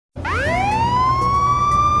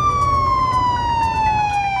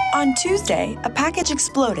Tuesday, a package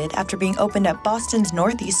exploded after being opened at Boston's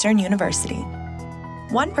Northeastern University.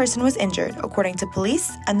 One person was injured, according to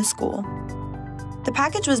police and the school. The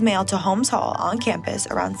package was mailed to Holmes Hall on campus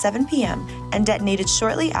around 7 p.m. and detonated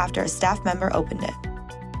shortly after a staff member opened it.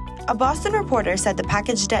 A Boston reporter said the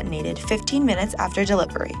package detonated 15 minutes after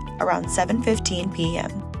delivery, around 7:15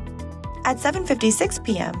 p.m. At 7:56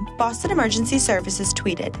 p.m., Boston Emergency Services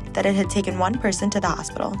tweeted that it had taken one person to the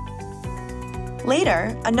hospital.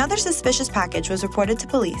 Later, another suspicious package was reported to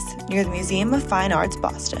police near the Museum of Fine Arts,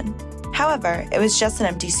 Boston. However, it was just an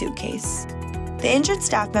empty suitcase. The injured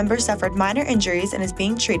staff member suffered minor injuries and is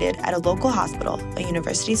being treated at a local hospital, a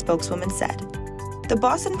university spokeswoman said. The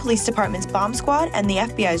Boston Police Department's bomb squad and the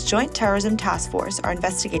FBI's Joint Terrorism Task Force are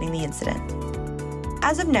investigating the incident.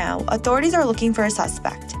 As of now, authorities are looking for a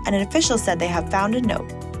suspect, and an official said they have found a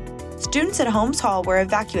note. Students at Holmes Hall were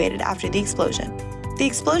evacuated after the explosion. The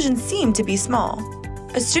explosion seemed to be small.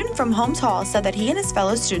 A student from Holmes Hall said that he and his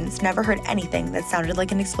fellow students never heard anything that sounded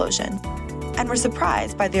like an explosion, and were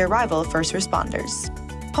surprised by the arrival of first responders.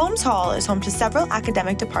 Holmes Hall is home to several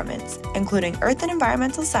academic departments, including Earth and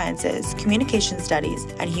Environmental Sciences, Communication Studies,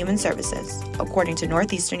 and Human Services, according to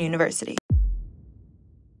Northeastern University.